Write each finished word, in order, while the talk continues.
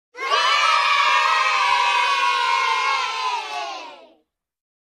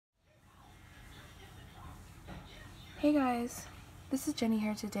Hey guys, this is Jenny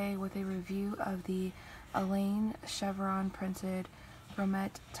here today with a review of the Elaine Chevron printed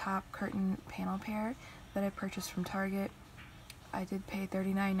Grommet-Top curtain panel pair that I purchased from Target. I did pay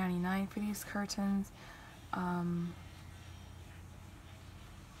 $39.99 for these curtains.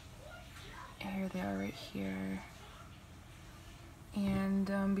 Here they are right here.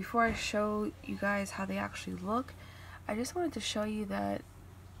 And before I show you guys how they actually look, I just wanted to show you that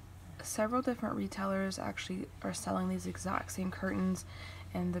several different retailers actually are selling these exact same curtains,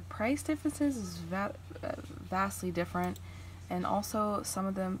 and the price differences is vastly different, and also some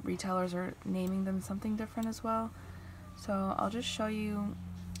of them retailers are naming them something different as well. So I'll just show you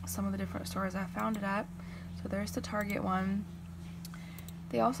some of the different stores I found it at. So there's the Target one.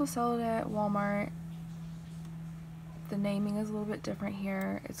 They also sell it at Walmart. The naming is a little bit different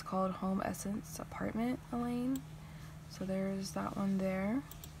here. It's called Home Essence Apartment Elaine. So there's that one there.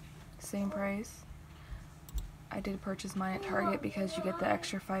 Same price. I did purchase mine at Target because you get the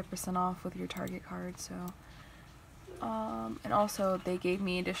extra 5% off with your Target card. So and also they gave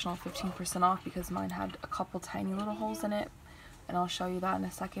me additional 15% off because mine had a couple tiny little holes in it, and I'll show you that in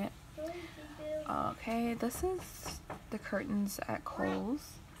a second. Okay, this is the curtains at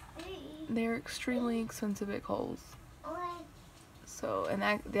Kohl's. They're extremely expensive at Kohl's. So,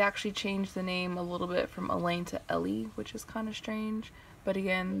 and they actually changed the name a little bit from Elaine to Ellie, which is kind of strange. But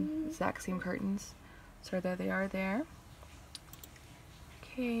again, exact same curtains. So there they are there.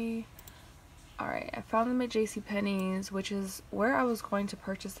 Okay. Alright, I found them at JCPenney's, which is where I was going to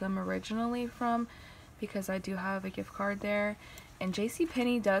purchase them originally from, because I do have a gift card there. And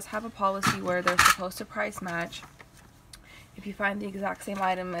JCPenney does have a policy where they're supposed to price match. If you find the exact same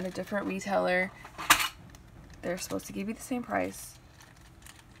item at a different retailer, they're supposed to give you the same price.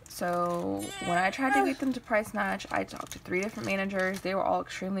 So when I tried to get them to price match, I talked to 3 different managers. They were all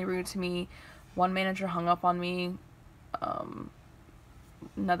extremely rude to me. One manager hung up on me.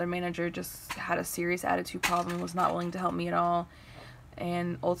 Another manager just had a serious attitude problem, was not willing to help me at all.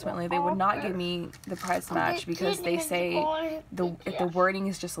 And ultimately they would not give me the price match because they say if the wording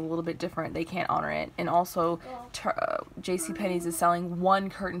is just a little bit different, they can't honor it. And also JCPenney's is selling one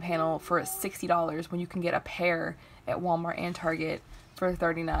curtain panel for $60 when you can get a pair at Walmart and Target for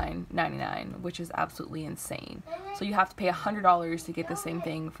 $39.99, which is absolutely insane. So you have to pay $100 to get the same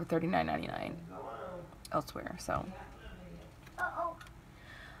thing for $39.99 elsewhere. So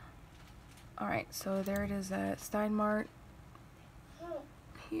alright, so there it is at Steinmart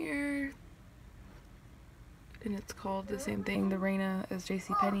here, and it's called the same thing, the Reina, as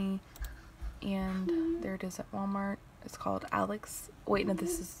JCPenney. And there it is at Walmart. It's called Alex. Wait, no,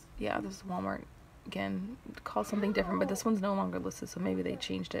 this is Walmart. Again, called something different, but this one's no longer listed, so maybe they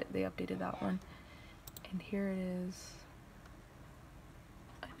changed it. They updated that one. And here it is.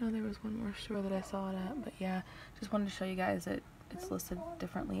 I know there was one more store that I saw it at, but yeah, just wanted to show you guys that it's listed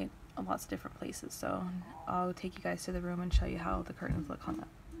differently at lots of different places. So I'll take you guys to the room and show you how the curtains look on that.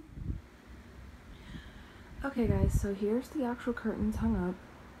 Okay guys, so here's the actual curtains hung up.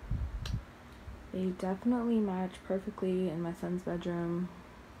 They definitely match perfectly in my son's bedroom,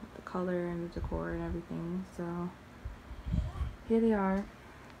 the color and the decor and everything. So here they are.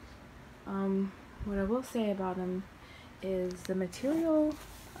 What I will say about them is the material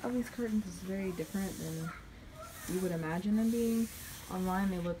of these curtains is very different than you would imagine them being. Online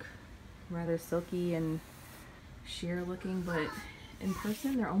they look rather silky and sheer looking, but in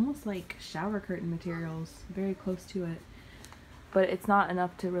person they're almost like shower curtain materials, very close to it. But it's not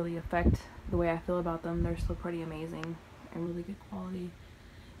enough to really affect the way I feel about them. They're still pretty amazing and really good quality.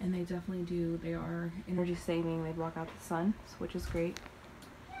 And they definitely they are energy saving. They block out the sun, which is great.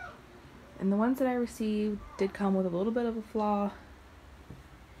 And the ones that I received did come with a little bit of a flaw.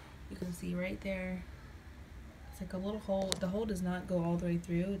 You can see right there. It's like a little hole. The hole does not go all the way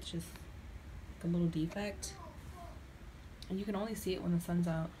through. It's just like a little defect. And you can only see it when the sun's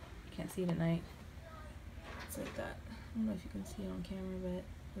out. You can't see it at night. It's like that. I don't know if you can see it on camera, but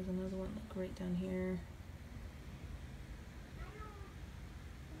there's another one like right down here.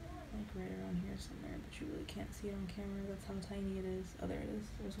 Like right around here somewhere, but you really can't see it on camera. That's how tiny it is. Oh, there it is.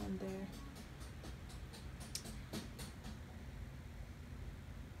 There's one there.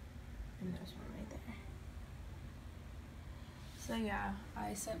 And there's one right there. So yeah,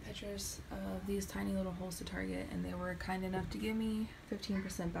 I sent pictures of these tiny little holes to Target, and they were kind enough to give me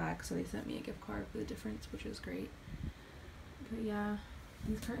 15% back, so they sent me a gift card for the difference, which is great. But yeah,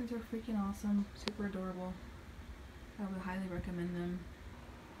 these curtains are freaking awesome, super adorable. I would highly recommend them.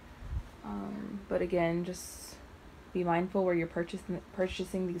 But again, just be mindful where you're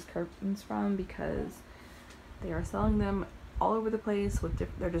purchasing these curtains from, because they are selling them all over the place with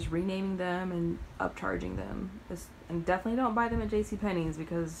they're just renaming them and upcharging them. And definitely don't buy them at JCPenney's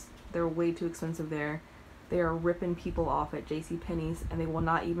because they're way too expensive there. They are ripping people off at JCPenney's and they will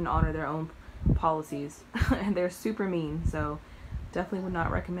not even honor their own policies. And they're super mean, so definitely would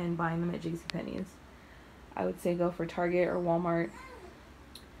not recommend buying them at JCPenney's. I would say go for Target or Walmart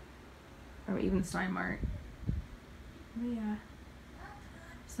or even Steinmart. But yeah.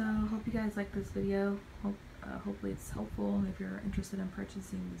 So hope you guys like this video. Hopefully it's helpful if you're interested in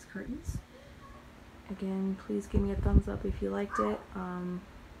purchasing these curtains. Again, please give me a thumbs up if you liked it.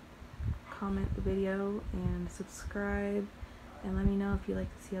 Comment the video and subscribe, and let me know if you'd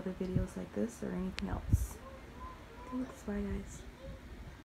like to see other videos like this or anything else. Thanks, bye guys.